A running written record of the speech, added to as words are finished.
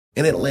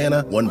In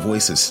Atlanta, one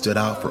voice has stood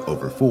out for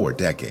over 4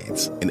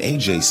 decades. An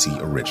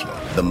AJC original,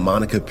 The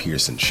Monica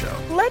Pearson Show.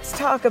 Let's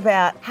talk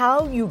about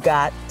how you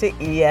got to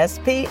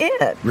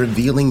ESPN.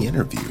 Revealing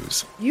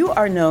interviews. You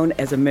are known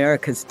as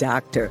America's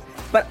doctor,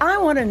 but I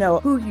want to know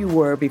who you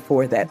were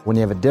before that. When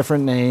you have a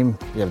different name,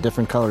 you have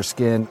different color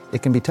skin,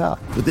 it can be tough.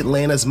 With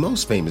Atlanta's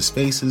most famous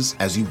faces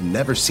as you've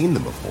never seen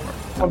them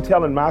before. I'm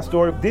telling my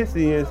story. This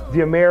is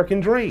the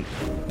American dream.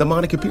 The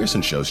Monica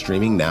Pearson Show,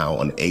 streaming now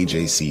on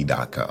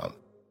AJC.com.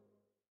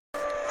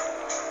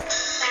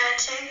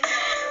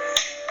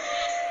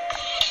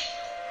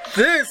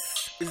 This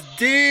is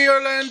D.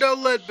 Orlando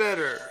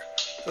Ledbetter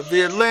of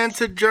the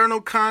Atlanta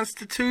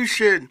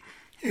Journal-Constitution,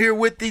 here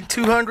with the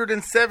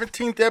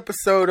 217th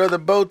episode of the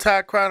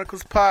Bowtie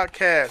Chronicles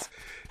podcast.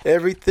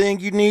 Everything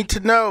you need to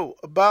know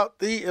about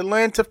the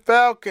Atlanta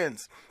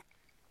Falcons.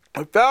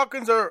 The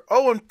Falcons are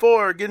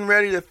 0-4, getting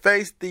ready to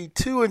face the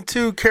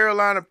 2-2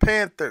 Carolina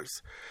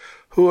Panthers,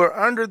 who are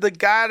under the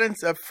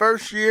guidance of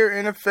first-year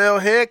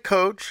NFL head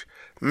coach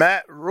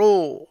Matt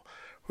Rhule.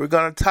 We're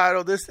going to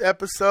title this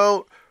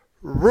episode,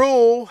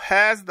 Rhule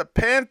has the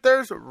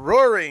Panthers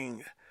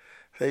roaring.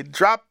 They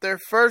dropped their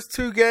first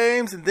 2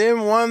 games and then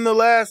won the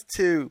last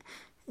 2.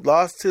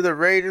 Lost to the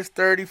Raiders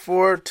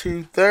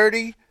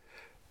 34-30.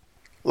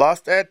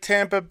 Lost at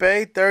Tampa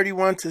Bay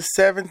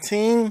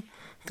 31-17.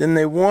 Then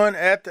they won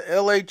at the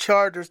LA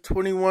Chargers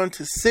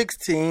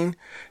 21-16.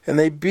 And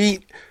they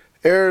beat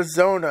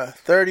Arizona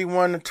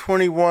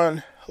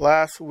 31-21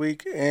 last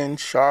week in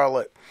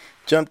Charlotte.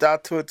 Jumped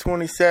out to a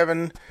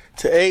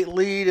 27-8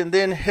 lead and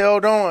then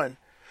held on.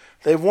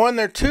 They've won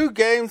their 2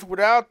 games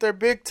without their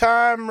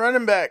big-time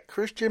running back,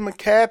 Christian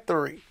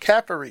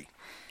McCaffrey.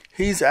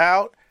 He's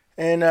out,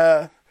 and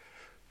a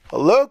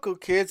local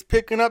kid's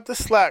picking up the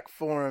slack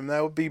for him.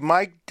 That would be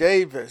Mike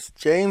Davis,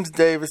 James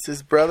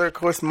Davis's brother. Of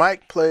course,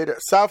 Mike played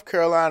at South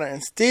Carolina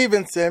and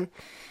Stevenson,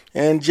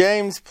 and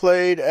James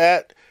played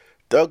at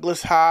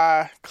Douglas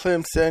High,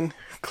 Clemson,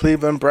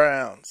 Cleveland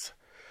Browns.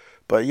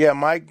 But yeah,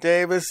 Mike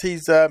Davis,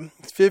 he's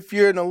 5th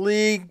year in the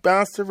league,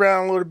 bounced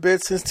around a little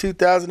bit since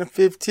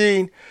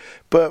 2015.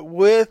 But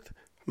with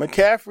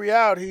McCaffrey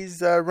out,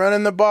 he's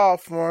running the ball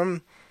for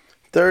him.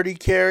 30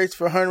 carries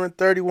for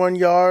 131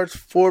 yards,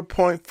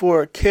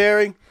 4.4 a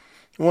carry,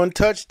 1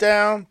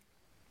 touchdown.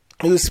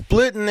 He was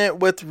splitting it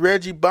with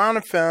Reggie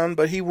Bonifant,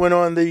 but he went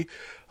on the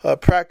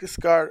practice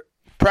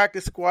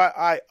squad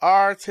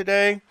IR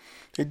today.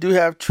 They do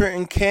have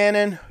Trenton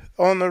Cannon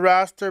on the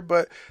roster,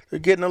 but they're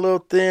getting a little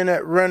thin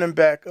at running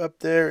back up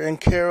there in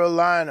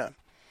Carolina.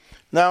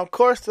 Now, of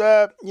course,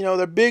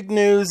 the big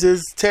news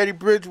is Teddy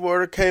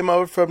Bridgewater came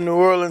over from New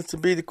Orleans to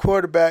be the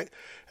quarterback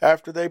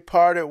after they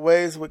parted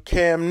ways with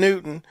Cam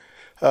Newton.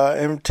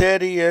 And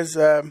Teddy is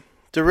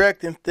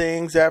directing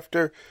things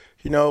after,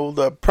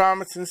 the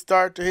promising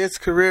start to his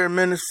career in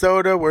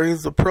Minnesota where he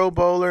was a Pro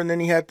Bowler, and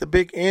then he had the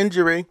big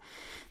injury.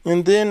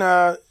 And then,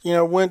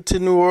 went to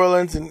New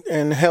Orleans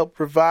and helped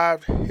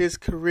revive his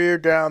career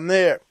down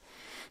there.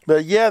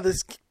 But, yeah,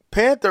 this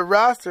Panther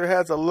roster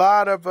has a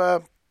lot of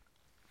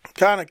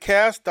kind of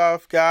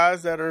cast-off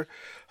guys that are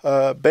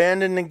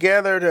banding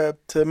together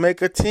to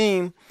make a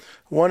team.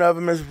 One of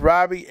them is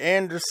Robbie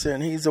Anderson.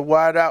 He's a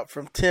wideout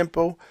from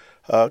Temple.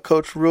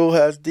 Coach Rhule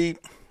has deep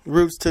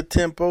roots to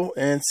Temple,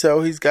 and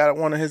so he's got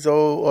one of his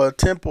old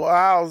Temple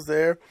Owls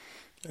there.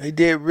 He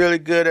did really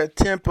good at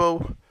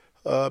Temple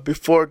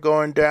before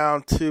going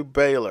down to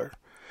Baylor.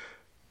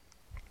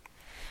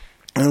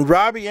 And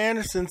Robbie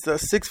Anderson's a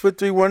 6'3",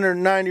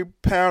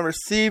 190-pound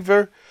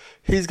receiver.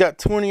 He's got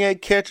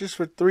 28 catches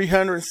for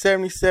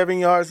 377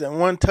 yards and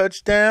 1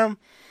 touchdown.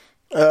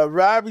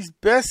 Robbie's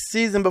best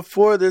season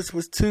before this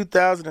was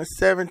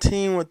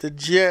 2017 with the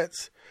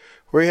Jets,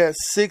 where he had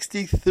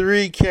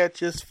 63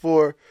 catches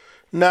for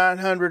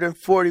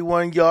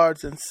 941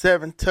 yards and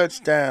 7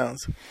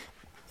 touchdowns.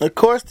 Of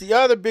course, the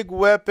other big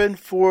weapon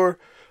for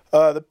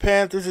the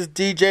Panthers is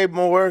DJ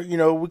Moore.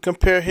 We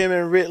compare him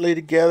and Ridley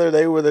together.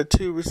 They were the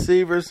 2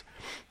 receivers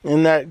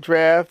in that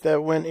draft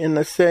that went in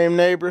the same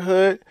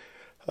neighborhood.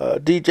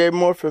 DJ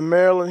Moore from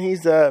Maryland,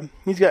 he's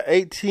got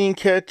 18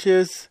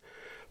 catches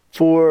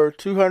for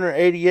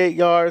 288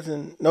 yards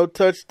and no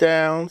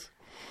touchdowns.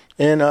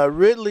 And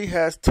Ridley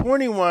has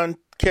 21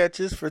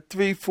 catches for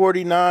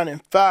 349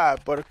 and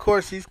 5. But of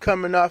course, he's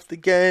coming off the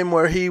game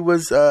where he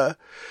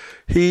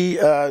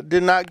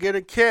did not get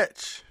a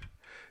catch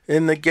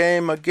in the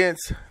game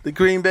against the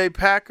Green Bay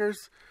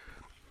Packers.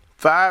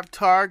 5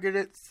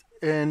 targeted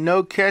and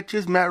no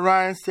catches. Matt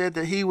Ryan said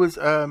that he was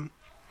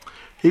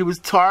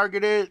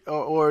targeted,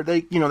 or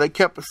they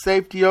kept a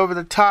safety over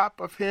the top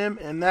of him,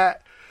 and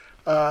that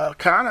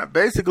kind of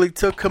basically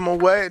took him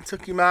away and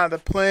took him out of the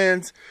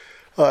plans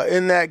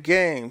in that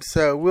game.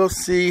 So we'll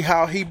see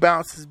how he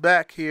bounces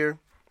back here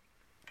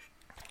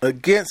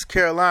against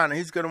Carolina.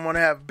 He's going to want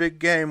to have a big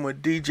game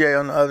with DJ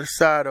on the other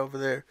side over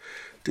there,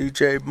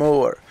 DJ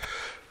Moore.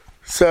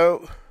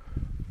 So,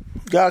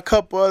 got a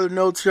couple other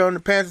notes here on the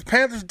Panthers.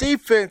 Panthers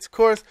defense, of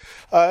course,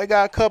 they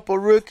got a couple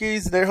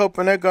rookies. They're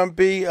hoping they're going to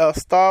be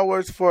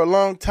stalwarts for a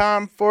long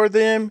time for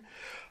them.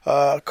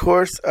 Of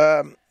course,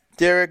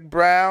 Derek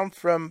Brown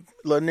from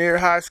Lanier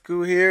High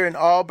School here in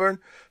Auburn.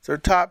 It's their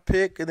top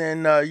pick. And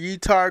then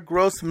Yetar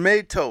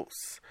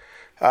Gross-Matos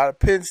out of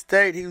Penn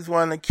State. He was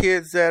one of the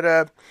kids that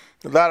a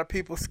lot of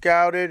people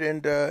scouted,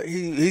 and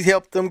he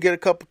helped them get a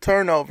couple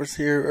turnovers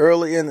here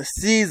early in the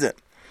season.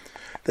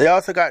 They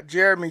also got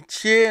Jeremy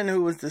Chin,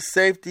 who was the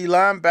safety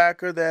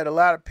linebacker that a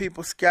lot of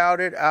people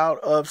scouted out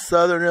of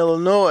Southern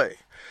Illinois.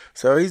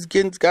 So he's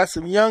got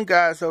some young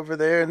guys over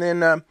there, and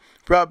then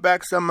brought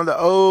back some of the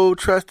old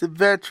trusted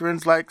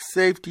veterans like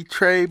safety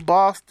Trey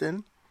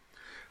Boston,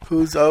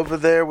 who's over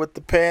there with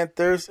the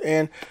Panthers.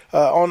 And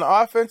on the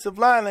offensive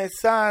line, they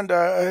signed,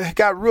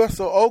 got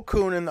Russell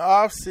Okun in the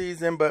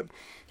offseason, but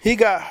he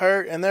got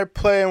hurt, and they're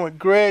playing with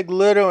Greg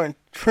Little and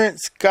Trent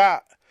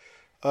Scott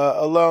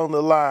along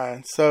the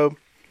line. So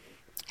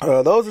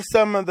those are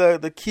some of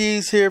the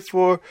keys here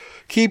for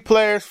key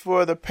players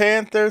for the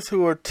Panthers,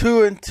 who are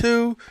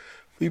 2-2.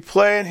 We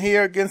playing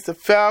here against the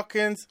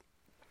Falcons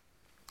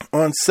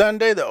on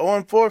Sunday, the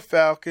 0-4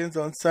 Falcons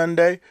on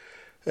Sunday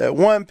at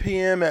 1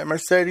 p.m. at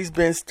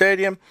Mercedes-Benz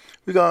Stadium.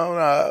 We're going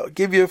to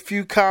give you a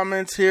few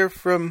comments here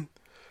from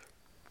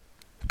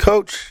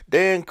Coach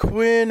Dan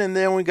Quinn, and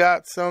then we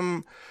got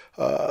some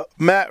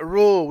Matt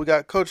Rhule. We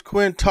got Coach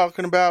Quinn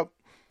talking about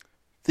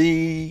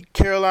the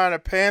Carolina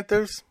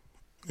Panthers,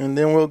 and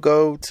then we'll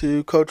go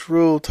to Coach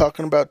Rhule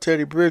talking about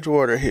Teddy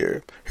Bridgewater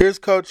here. Here's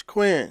Coach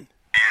Quinn.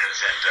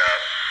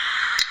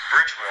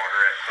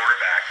 Bridgewater at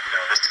quarterback,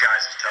 this guy's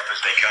as tough as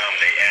they come.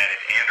 They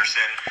added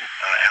Anderson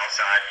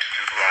outside,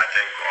 who I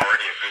think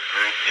already a good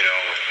group,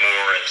 with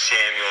Moore and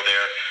Samuel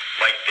there.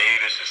 Mike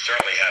Davis has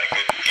certainly had a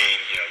good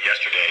game,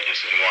 yesterday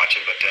just in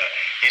watching, but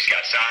he's got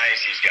size,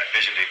 he's got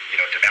vision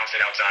to bounce it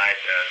outside.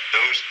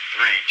 Those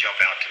three jump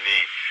out to me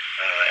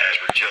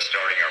as we're just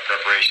starting our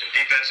preparation.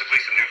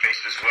 Defensively, some new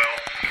faces as well.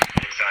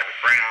 Inside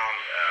with Brown,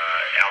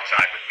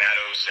 outside with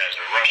Matos as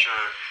a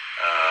rusher.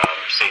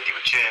 Safety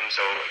with Chin,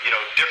 so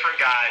different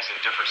guys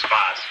in different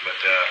spots, but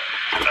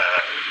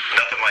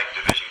nothing like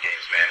division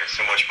games, man. It's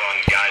so much fun.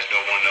 Guys know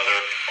one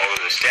another.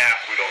 Although the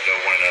staff, we don't know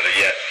one another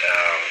yet.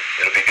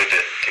 It'll be good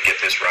to get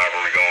this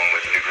rivalry going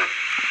with a new group.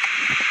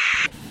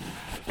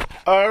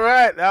 All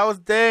right, that was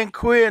Dan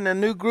Quinn, a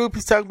new group.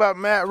 He's talking about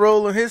Matt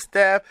Rhule and his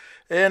staff.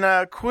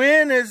 And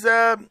Quinn is,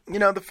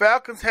 the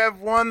Falcons have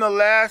won the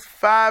last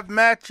 5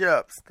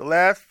 matchups. The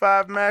last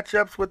 5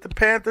 matchups with the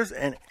Panthers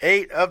and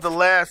 8 of the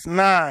last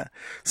 9.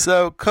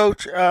 So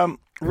Coach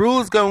Rhule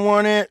is going to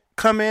want to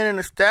come in and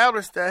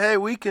establish that, hey,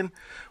 we can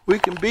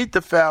beat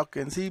the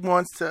Falcons. He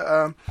wants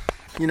to,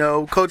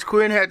 Coach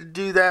Quinn had to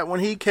do that when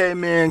he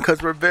came in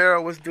because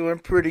Rivera was doing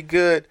pretty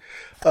good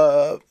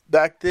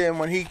back then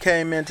when he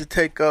came in to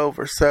take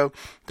over. So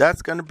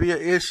that's going to be an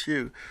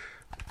issue.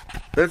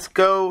 Let's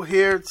go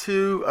here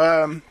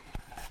to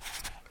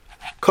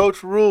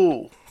Coach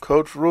Rhule.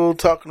 Coach Rhule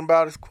talking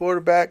about his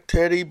quarterback,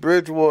 Teddy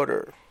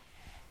Bridgewater.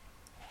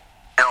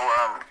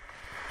 I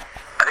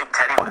think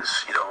Teddy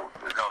was, it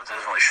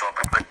doesn't really show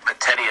up, but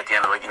Teddy at the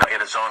end of he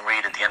had his own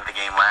read at the end of the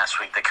game last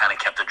week that kind of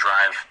kept the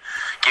drive,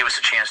 gave us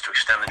a chance to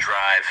extend the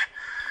drive.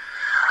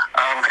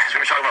 As we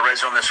were talking about red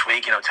zone this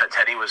week,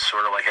 Teddy was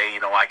sort of like, hey,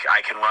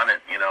 I can run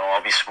it.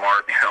 I'll be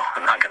smart.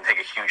 I'm not going to take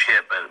a huge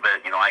hit, but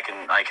I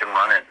can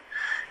run it.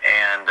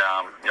 And,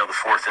 the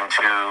 4th and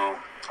 2,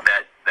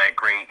 that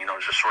great,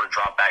 just sort of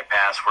drop back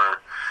pass where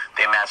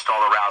they matched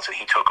all the routes and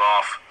he took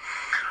off.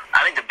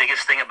 I think the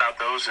biggest thing about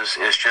those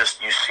is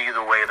just you see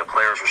the way the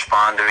players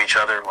respond to each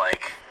other,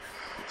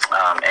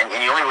 and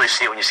you only really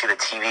see it when you see the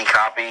TV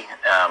copy,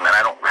 and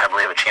I don't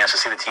really have a chance to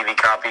see the TV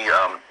copy.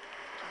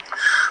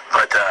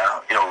 But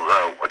I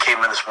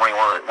came in this morning.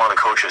 One of the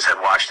coaches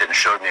had watched it and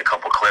showed me a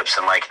couple clips,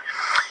 and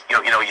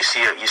you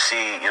see a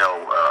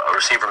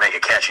receiver make a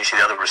catch. You see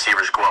the other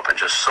receivers go up and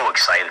just so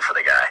excited for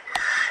the guy,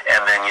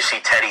 and then you see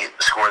Teddy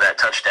score that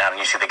touchdown, and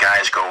you see the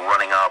guys go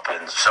running up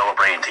and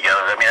celebrating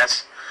together. I mean,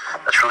 that's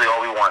really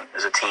all we want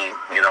as a team,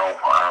 and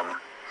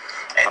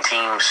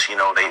teams,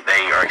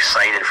 they are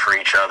excited for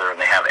each other and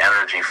they have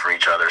energy for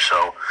each other.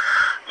 So,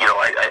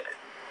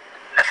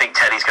 I think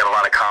Teddy's got a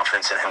lot of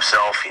confidence in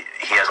himself.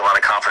 He has a lot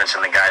of confidence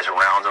in the guys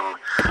around him.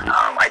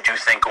 I do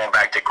think, going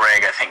back to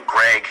Greg, I think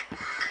Greg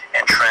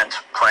and Trent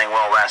playing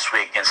well last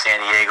week against San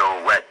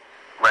Diego let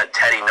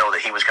Teddy know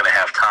that he was going to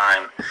have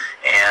time,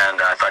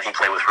 and I thought he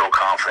played with real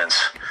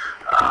confidence.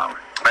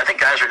 But I think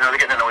guys are they're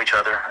getting to know each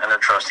other and they're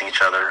trusting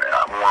each other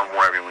more and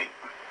more every week.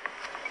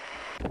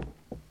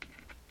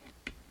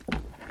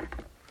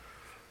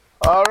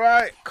 All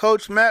right,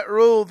 Coach Matt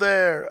Rhule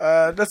there.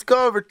 Let's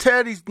go over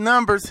Teddy's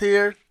numbers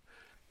here.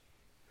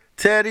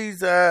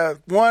 Teddy's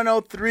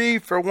 103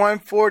 for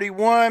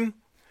 141,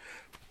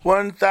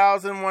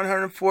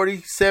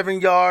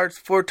 1,147 yards,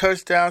 4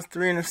 touchdowns,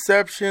 3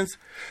 interceptions.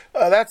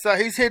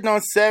 He's hitting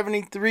on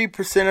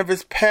 73% of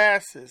his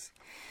passes.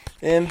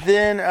 And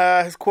then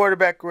his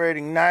quarterback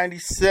rating,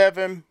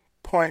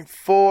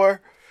 97.4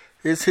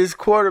 is his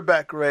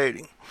quarterback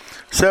rating.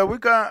 So we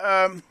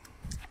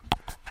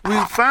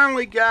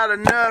finally got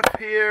enough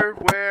here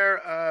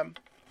where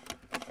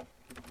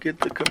get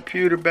the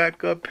computer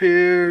back up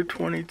here,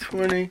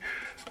 2020.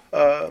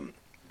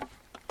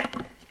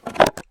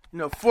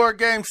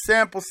 4-game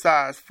sample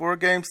size.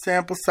 4-game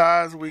sample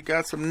size. We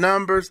got some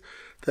numbers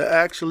that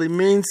actually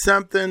mean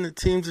something. The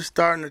teams are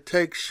starting to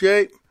take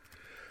shape.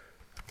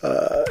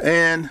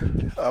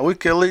 And we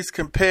can at least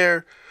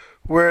compare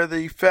where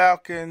the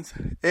Falcons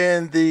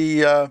and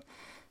the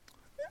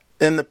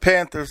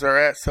Panthers are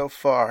at so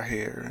far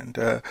here.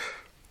 And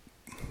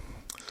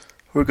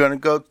we're going to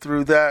go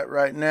through that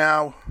right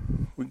now.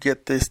 We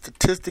get the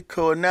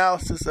statistical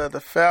analysis of the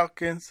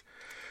Falcons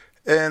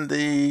and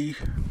the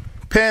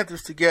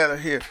Panthers together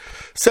here.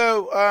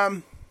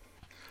 So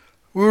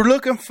we're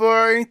looking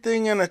for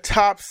anything in the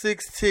top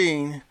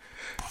 16.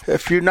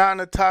 If you're not in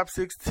the top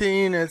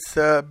 16, it's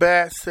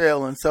bad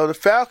sailing. So the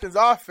Falcons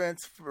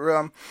offense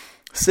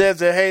says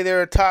that, hey,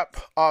 they're a top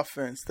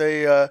offense.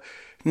 They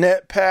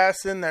net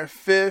passing, they're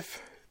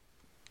fifth,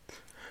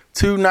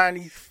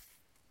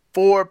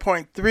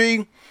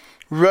 294.3.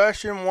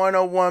 Rushing,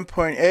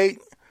 101.8.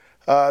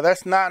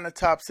 That's not in the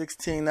top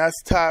 16.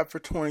 That's tied for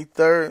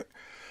 23rd.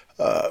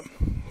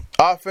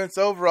 Offense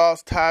overall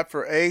is tied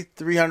for 8th,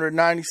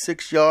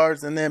 396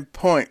 yards, and then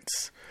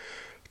points,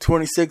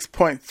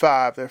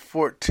 26.5. They're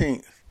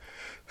 14th.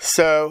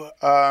 So,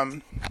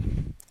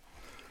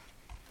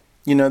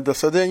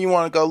 so then you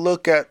want to go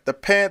look at the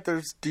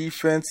Panthers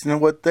defense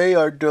and what they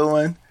are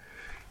doing.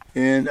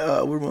 And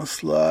we're going to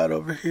slide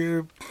over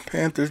here.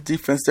 Panthers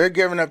defense, they're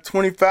giving up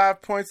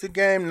 25 points a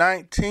game,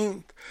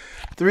 19th.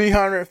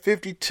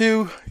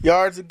 352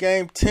 yards a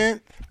game, 10th.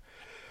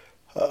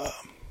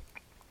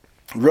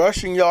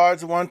 Rushing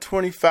yards,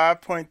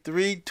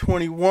 125.3,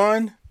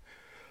 21.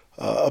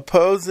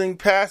 Opposing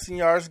passing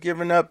yards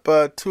giving up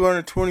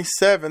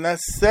 227.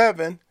 That's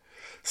 7th.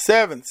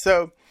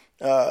 So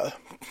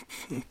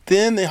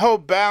then the whole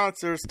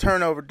balancer is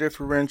turnover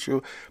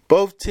differential.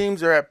 Both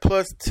teams are at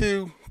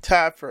 +2,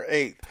 tied for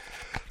 8th.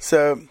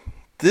 So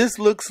this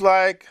looks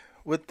like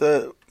with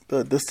the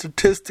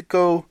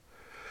statistical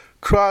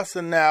cross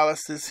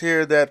analysis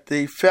here that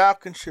the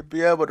Falcons should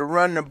be able to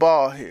run the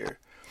ball here.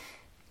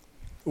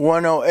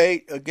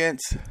 108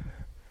 against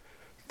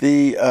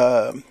the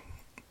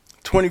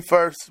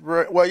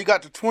 21st. Well, you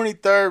got the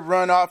 23rd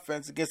run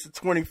offense against the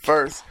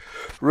 21st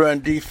run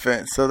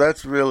defense. So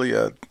that's really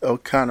a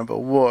kind of a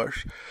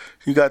wash.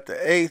 You got the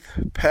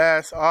 8th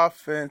pass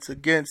offense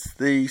against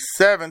the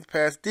 7th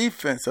pass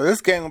defense. So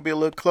this game will be a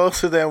little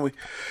closer than we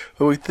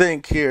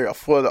think here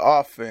for the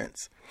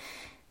offense.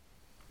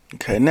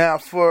 Okay, now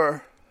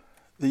for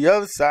the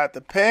other side,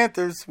 the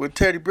Panthers with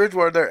Teddy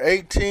Bridgewater, they're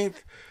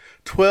 18th,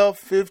 12th,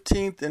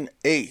 15th, and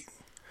 8th.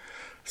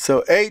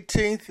 So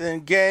 18th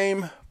in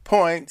game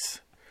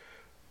points,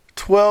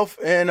 12th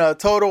in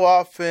total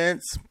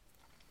offense,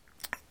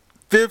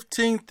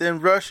 15th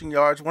in rushing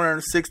yards,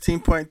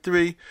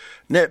 116.3,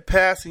 net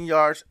passing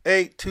yards,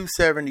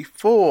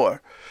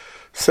 274.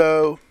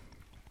 So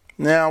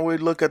now we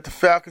look at the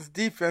Falcons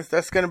defense.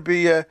 That's going to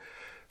be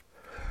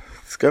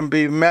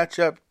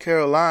matchup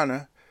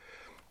Carolina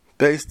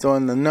based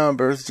on the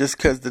numbers, just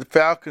because the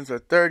Falcons are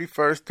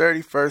 31st,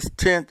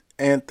 10th,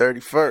 and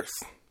 31st.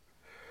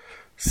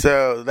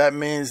 So that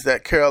means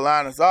that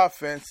Carolina's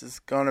offense is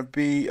going to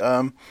be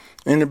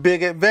in a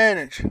big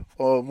advantage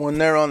when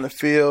they're on the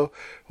field,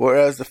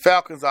 whereas the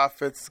Falcons'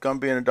 offense is going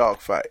to be in a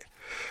dogfight.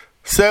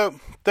 So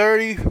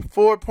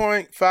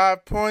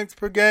 34.5 points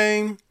per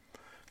game,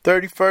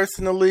 31st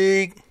in the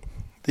league.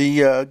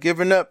 The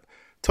giving up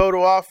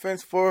total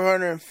offense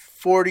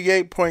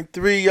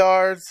 448.3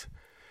 yards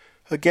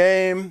a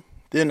game.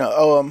 Then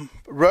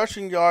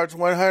rushing yards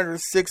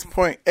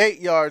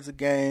 106.8 yards a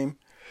game.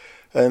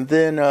 And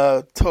then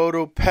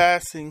total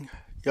passing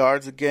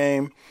yards a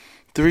game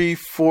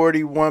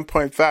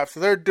 341.5.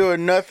 So they're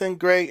doing nothing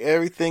great,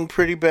 everything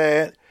pretty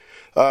bad.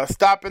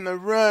 Stopping the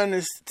run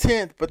is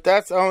 10th, but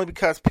that's only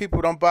because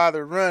people don't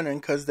bother running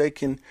because they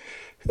can,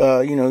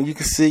 you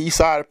can see, you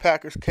saw the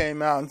Packers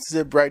came out and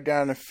zipped right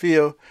down the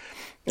field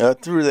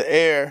through the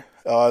air.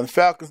 The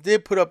Falcons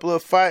did put up a little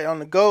fight on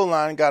the goal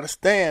line and got a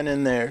stand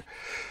in there.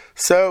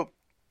 So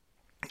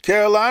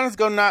Carolina's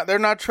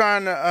they're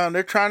trying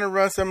to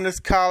run some of this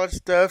college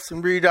stuff,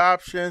 some read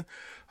option.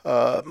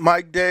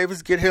 Mike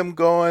Davis, get him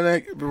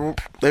going.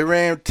 They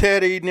ran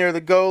Teddy near the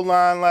goal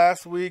line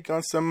last week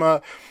on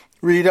some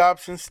read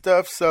option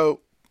stuff.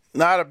 So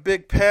not a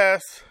big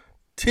pass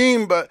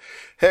team, but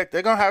heck,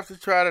 they're going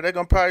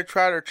to probably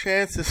try their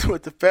chances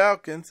with the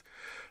Falcons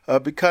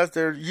because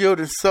they're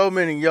yielding so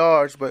many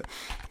yards. But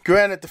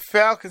granted, the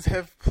Falcons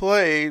have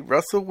played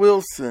Russell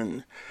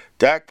Wilson,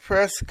 Dak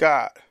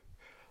Prescott,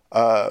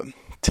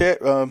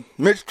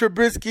 Mitch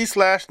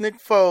Trubisky /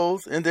 Nick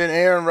Foles, and then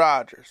Aaron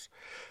Rodgers.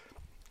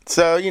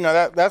 So,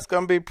 that's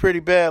going to be a pretty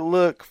bad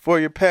look for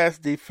your pass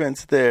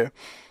defense there.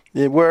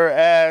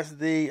 Whereas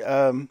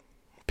the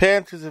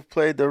Panthers have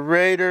played the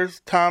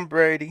Raiders, Tom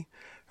Brady,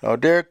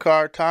 Derek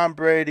Carr, Tom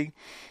Brady.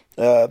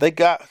 They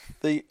got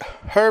the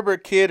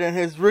Herbert kid in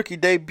his rookie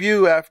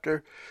debut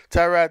after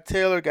Tyrod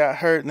Taylor got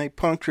hurt and they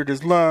punctured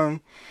his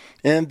lung.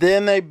 And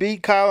then they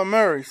beat Kyler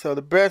Murray. So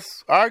the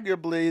best,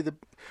 arguably,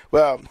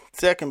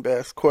 second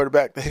best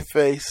quarterback they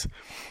face.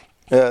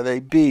 they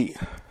beat.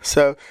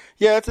 So,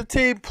 yeah, it's a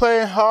team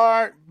playing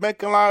hard,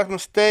 making a lot of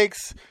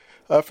mistakes.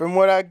 From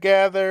what I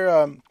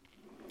gather,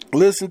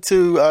 listen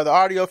to the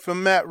audio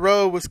from Matt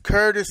Rhule was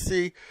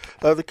courtesy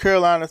of the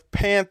Carolina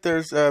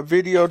Panthers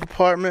video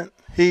department.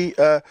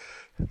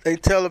 They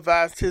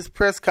televised his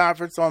press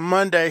conference on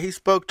Monday. He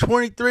spoke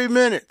 23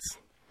 minutes.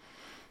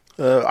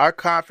 Our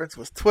conference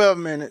was 12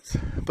 minutes,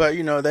 but,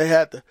 they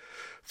had to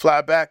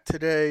fly back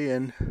today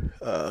and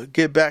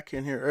get back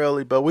in here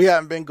early. But we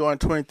haven't been going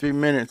 23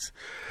 minutes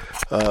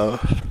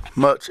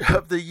much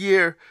of the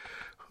year.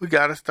 We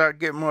got to start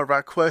getting more of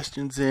our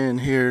questions in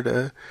here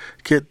to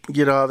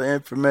get all the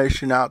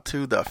information out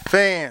to the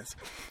fans.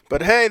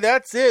 But hey,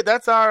 that's it.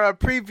 That's our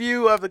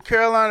preview of the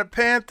Carolina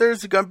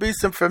Panthers. There's gonna be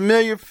some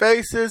familiar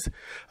faces,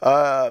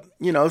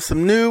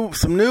 some new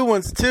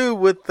ones too.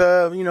 With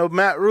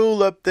Matt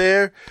Rhule up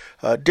there,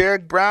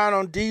 Derek Brown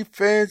on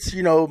defense.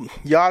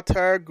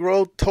 Yatar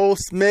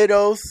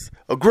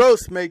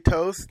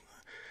Gross-Matos.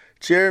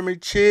 Jeremy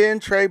Chin,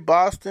 Trey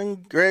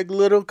Boston, Greg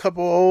Little,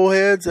 couple of old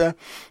heads,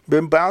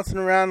 been bouncing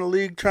around the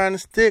league trying to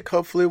stick.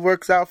 Hopefully it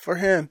works out for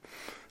him.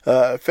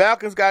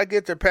 Falcons got to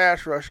get their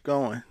pass rush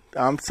going.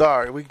 I'm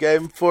sorry. We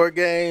gave them 4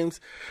 games.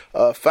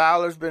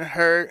 Fowler's been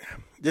hurt.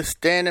 Just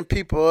standing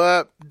people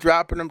up,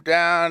 dropping them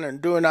down,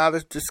 and doing all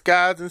this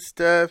disguise and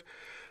stuff.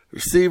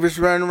 Receivers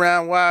running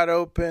around wide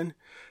open.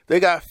 They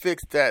got to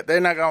fix that.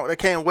 They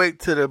can't wait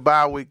till the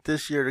bye week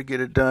this year to get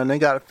it done. They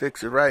got to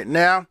fix it right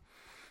now.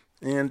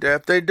 And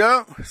if they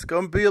don't, it's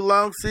going to be a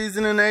long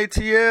season in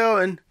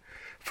ATL and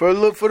for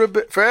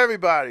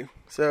everybody.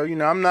 So,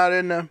 I'm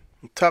not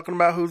talking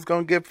about who's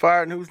going to get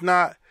fired and who's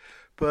not.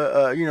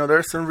 But,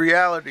 there's some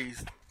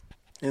realities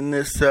in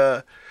this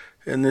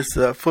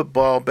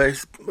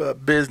football-based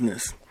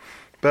business.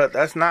 But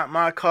that's not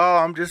my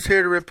call. I'm just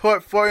here to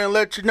report for you and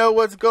let you know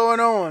what's going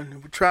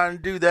on. We're trying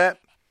to do that.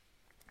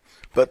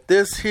 But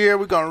this here,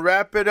 we're going to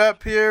wrap it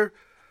up here.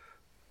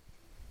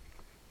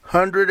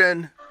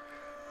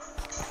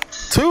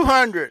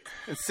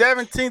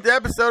 217th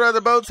episode of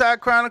the Bowtie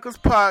Chronicles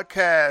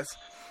podcast.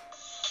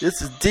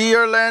 This is D.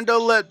 Orlando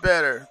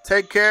Ledbetter.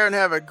 Take care and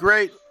have a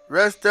great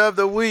rest of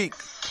the week.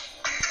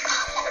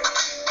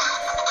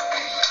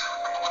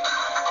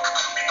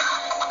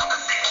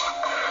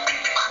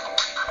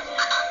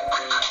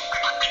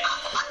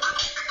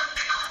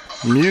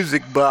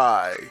 Music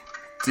by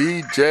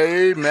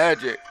DJ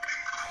Magic.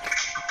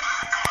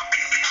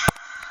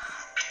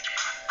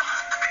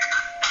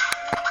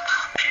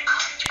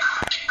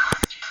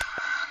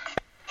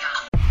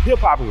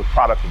 Hip-hop is a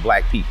product of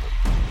black people.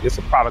 It's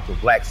a product of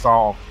black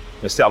song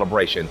and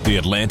celebration. The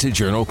Atlanta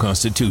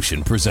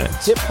Journal-Constitution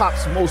presents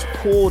hip-hop's most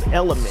pulled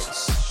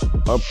elements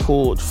are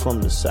pulled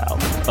from the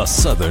South. A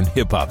Southern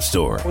hip-hop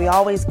story. We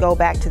always go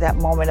back to that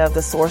moment of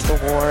the Source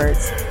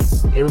Awards.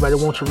 Everybody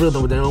wants your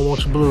rhythm, but they don't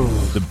want your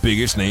blues. The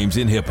biggest names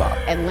in hip-hop.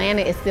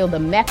 Atlanta is still the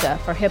mecca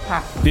for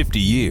hip-hop. 50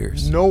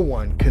 years. No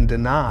one can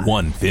deny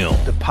one film.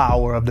 The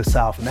power of the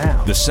South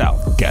now. The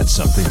South got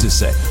something to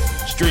say.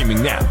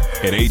 Streaming now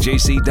at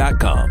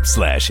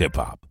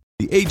ajc.com/hiphop.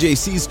 The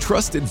AJC's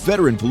trusted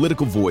veteran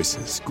political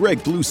voices,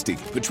 Greg Bluestein,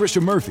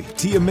 Patricia Murphy,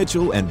 Tia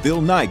Mitchell, and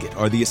Bill Nygaard,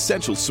 are the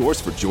essential source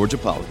for Georgia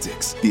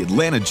politics. The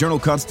Atlanta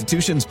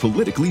Journal-Constitution's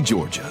Politically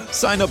Georgia.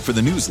 Sign up for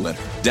the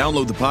newsletter,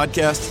 download the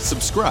podcast,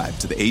 subscribe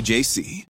to the AJC.